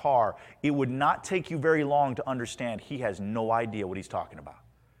thing on a car, it would not take you very long to understand he has no idea what he's talking about.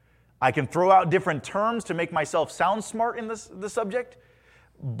 I can throw out different terms to make myself sound smart in the subject,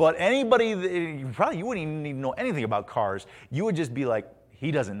 but anybody, you wouldn't even need to know anything about cars. You would just be like,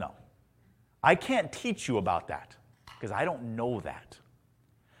 he doesn't know. I can't teach you about that because I don't know that.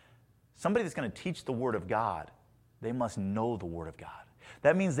 Somebody that's going to teach the Word of God, they must know the Word of God.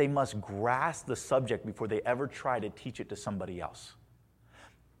 That means they must grasp the subject before they ever try to teach it to somebody else.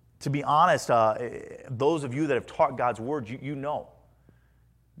 To be honest, those of you that have taught God's Word, you know.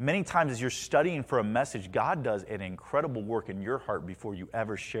 Many times as you're studying for a message, God does an incredible work in your heart before you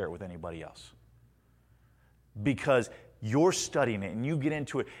ever share it with anybody else. Because you're studying it and you get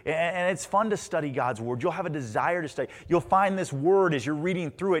into it. And it's fun to study God's Word. You'll have a desire to study. You'll find this word as you're reading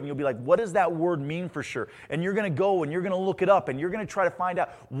through it and you'll be like, what does that word mean for sure? And you're going to go and you're going to look it up and you're going to try to find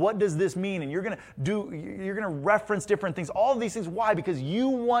out what does this mean? And you're going to reference different things. All of these things. Why? Because you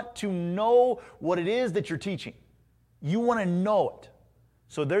want to know what it is that you're teaching. You want to know it.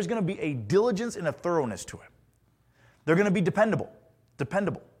 So there's going to be a diligence and a thoroughness to it. They're going to be dependable.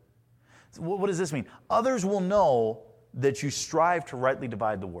 So what does this mean? Others will know that you strive to rightly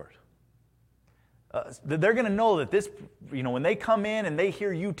divide the word. They're going to know that this, when they come in and they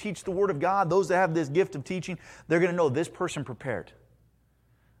hear you teach the Word of God, those that have this gift of teaching, they're going to know this person prepared.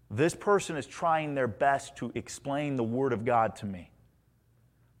 This person is trying their best to explain the Word of God to me.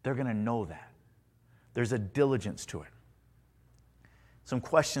 They're going to know that. There's a diligence to it. Some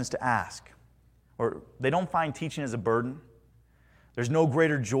questions to ask. Or they don't find teaching as a burden. There's no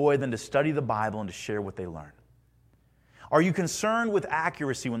greater joy than to study the Bible and to share what they learn. Are you concerned with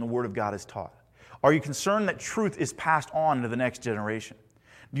accuracy when the Word of God is taught? Are you concerned that truth is passed on to the next generation?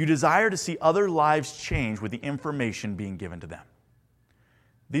 Do you desire to see other lives change with the information being given to them?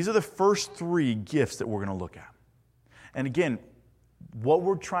 These are the first three gifts that we're going to look at. And again, what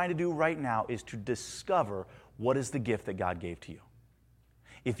we're trying to do right now is to discover what is the gift that God gave to you.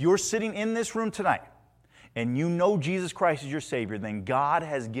 If you're sitting in this room tonight and you know Jesus Christ is your Savior, then God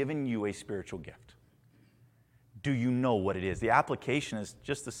has given you a spiritual gift. Do you know what it is? The application is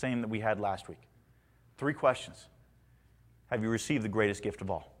just the same that we had last week. 3 questions. Have you received the greatest gift of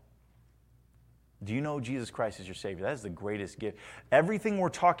all? Do you know Jesus Christ is your Savior? That is the greatest gift. Everything we're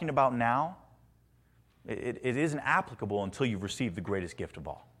talking about now, it isn't applicable until you've received the greatest gift of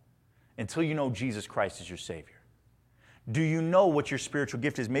all. Until you know Jesus Christ is your Savior. Do you know what your spiritual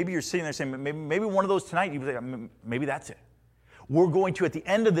gift is? Maybe you're sitting there saying, maybe one of those tonight, you'd be like, maybe that's it. We're going to, at the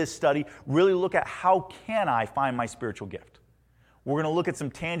end of this study, really look at how can I find my spiritual gift. We're going to look at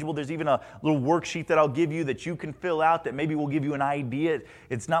some tangible, there's even a little worksheet that I'll give you that you can fill out that maybe will give you an idea.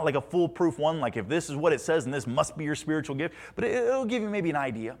 It's not like a foolproof one, like if this is what it says and this must be your spiritual gift, but it'll give you maybe an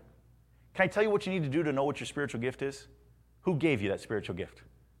idea. Can I tell you what you need to do to know what your spiritual gift is? Who gave you that spiritual gift?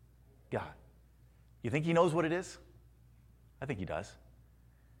 God. You think He knows what it is? I think He does.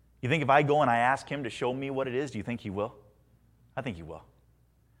 You think if I go and I ask Him to show me what it is, do you think He will? I think He will.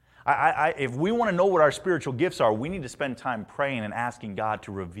 If we want to know what our spiritual gifts are, we need to spend time praying and asking God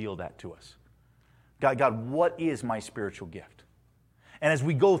to reveal that to us. God, what is my spiritual gift? And as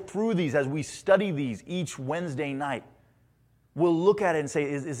we go through these, as we study these each Wednesday night, we'll look at it and say,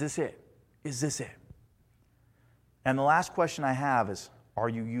 is this it? Is this it? And the last question I have is, are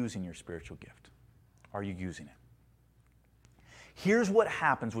you using your spiritual gift? Are you using it? Here's what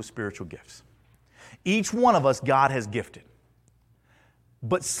happens with spiritual gifts. Each one of us, God has gifted.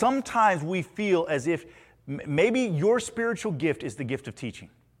 But sometimes we feel as if maybe your spiritual gift is the gift of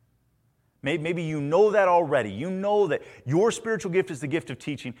teaching. Maybe you know that already. You know that your spiritual gift is the gift of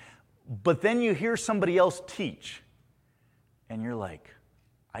teaching, but then you hear somebody else teach, and you're like,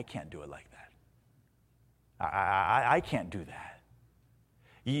 I can't do it like that. I can't do that.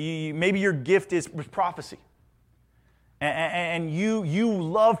 Maybe your gift is prophecy, and you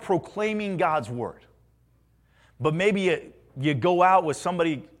love proclaiming God's word, but maybe you go out with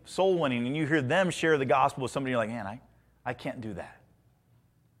somebody soul winning and you hear them share the gospel with somebody, you're like, man, I can't do that.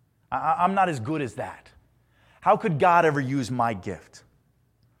 I'm not as good as that. How could God ever use my gift?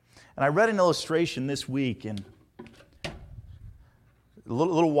 And I read an illustration this week in a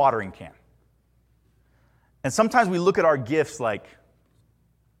little watering can. And sometimes we look at our gifts like,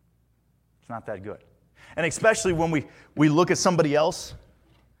 it's not that good. And especially when we look at somebody else,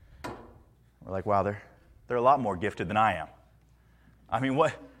 we're like, wow, they're a lot more gifted than I am. I mean,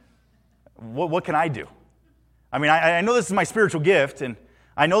 what can I do? I mean, I know this is my spiritual gift,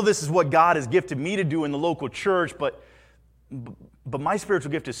 I know this is what God has gifted me to do in the local church, but my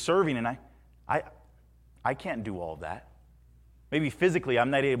spiritual gift is serving, and I can't do all of that. Maybe physically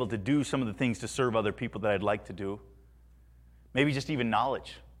I'm not able to do some of the things to serve other people that I'd like to do. Maybe just even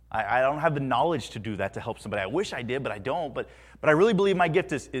knowledge. I don't have the knowledge to do that to help somebody. I wish I did, but I don't. But I really believe my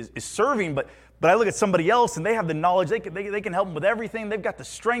gift is serving. But I look at somebody else and they have the knowledge. They can help them with everything. They've got the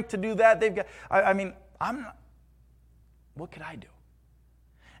strength to do that. What could I do?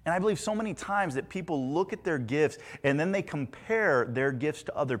 And I believe so many times that people look at their gifts and then they compare their gifts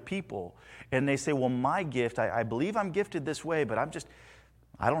to other people. And they say, well, my gift, I believe I'm gifted this way, but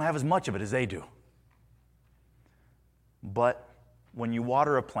I don't have as much of it as they do. But when you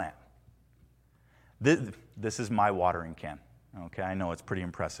water a plant, this is my watering can. Okay, I know it's pretty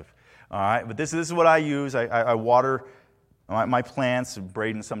impressive. All right, but this is what I use. I water my plants.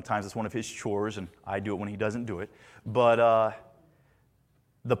 Braden, sometimes it's one of his chores, and I do it when he doesn't do it. But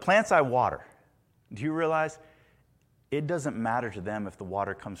the plants I water, do you realize it doesn't matter to them if the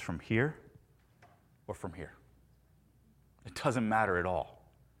water comes from here or from here? It doesn't matter at all.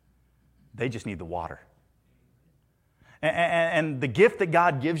 They just need the water. And the gift that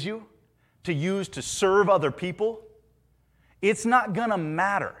God gives you to use to serve other people, it's not going to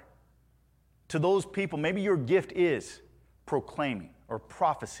matter to those people. Maybe your gift is proclaiming or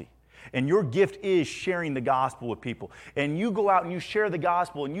prophecy. And your gift is sharing the gospel with people. And you go out and you share the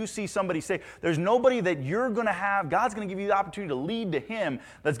gospel and you see somebody say, there's nobody that you're going to have, God's going to give you the opportunity to lead to him,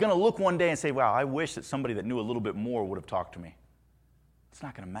 that's going to look one day and say, wow, I wish that somebody that knew a little bit more would have talked to me. It's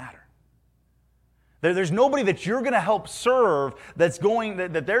not going to matter. There's nobody that you're going to help serve that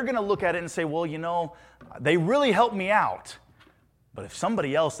they're going to look at it and say, well, you know, they really helped me out. But if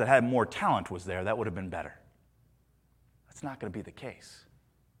somebody else that had more talent was there, that would have been better. That's not going to be the case.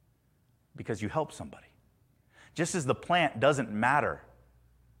 Because you help somebody. Just as the plant doesn't matter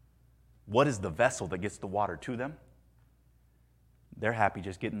what is the vessel that gets the water to them, they're happy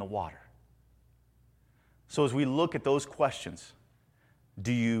just getting the water. So as we look at those questions,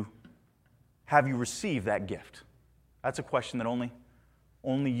 have you received that gift? That's a question that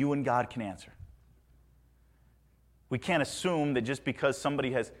only you and God can answer. We can't assume that just because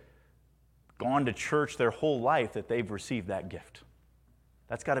somebody has gone to church their whole life that they've received that gift.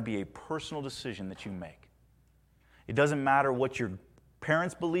 That's got to be a personal decision that you make. It doesn't matter what your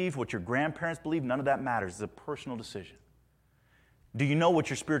parents believe, what your grandparents believe, none of that matters. It's a personal decision. Do you know what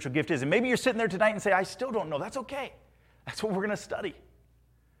your spiritual gift is? And maybe you're sitting there tonight and say, I still don't know. That's okay. That's what we're going to study.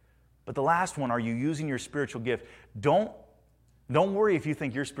 But the last one, are you using your spiritual gift? Don't worry if you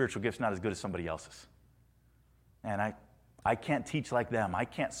think your spiritual gift's not as good as somebody else's. And I can't teach like them. I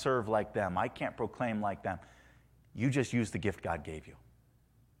can't serve like them. I can't proclaim like them. You just use the gift God gave you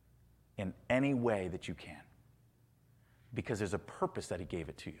in any way that you can, because there's a purpose that he gave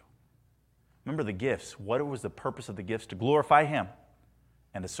it to you. Remember the gifts. What was the purpose of the gifts? To glorify him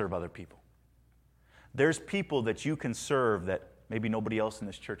and to serve other people. There's people that you can serve that maybe nobody else in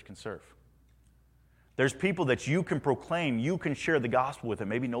this church can serve. There's people that you can proclaim, you can share the gospel with, and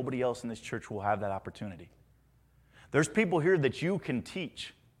maybe nobody else in this church will have that opportunity. There's people here that you can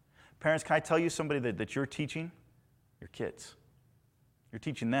teach. Parents, can I tell you somebody that you're teaching? Your kids. You're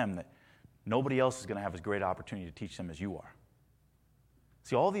teaching them that nobody else is going to have as great an opportunity to teach them as you are.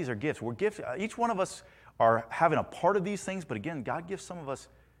 See, all these are gifts. We're gifts. Each one of us are having a part of these things, but again, God gives some of us,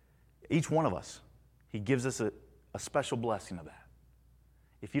 each one of us, he gives us a special blessing of that.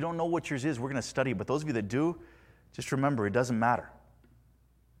 If you don't know what yours is, we're going to study it. But those of you that do, just remember, it doesn't matter.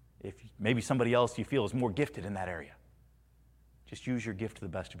 If maybe somebody else you feel is more gifted in that area, just use your gift to the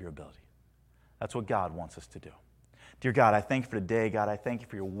best of your ability. That's what God wants us to do. Dear God, I thank you for today. God, I thank you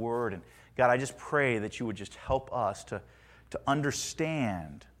for your word. And God, I just pray that you would just help us to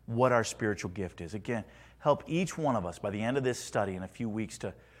understand what our spiritual gift is. Again, help each one of us by the end of this study in a few weeks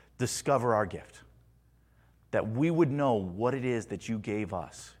to discover our gift. That we would know what it is that you gave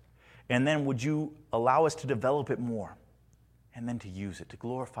us. And then would you allow us to develop it more and then to use it to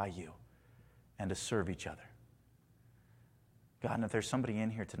glorify you and to serve each other. God, and if there's somebody in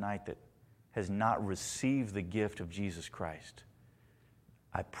here tonight that has not received the gift of Jesus Christ,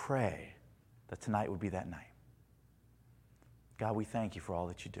 I pray that tonight would be that night. God, we thank you for all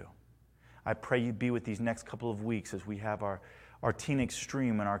that you do. I pray you be with these next couple of weeks as we have our Teen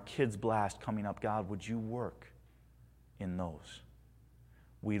Extreme and our Kids Blast coming up. God, would you work in those?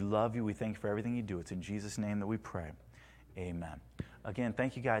 We love you. We thank you for everything you do. It's in Jesus' name that we pray. Amen. Again,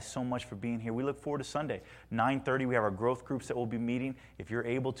 thank you guys so much for being here. We look forward to Sunday. 9:30, we have our growth groups that will be meeting. If you're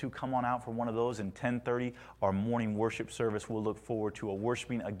able to, come on out for one of those. And 10:30, our morning worship service. We'll look forward to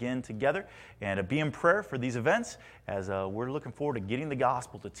worshiping again together and be in prayer for these events as we're looking forward to getting the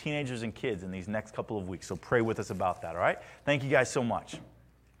gospel to teenagers and kids in these next couple of weeks. So pray with us about that, all right? Thank you guys so much.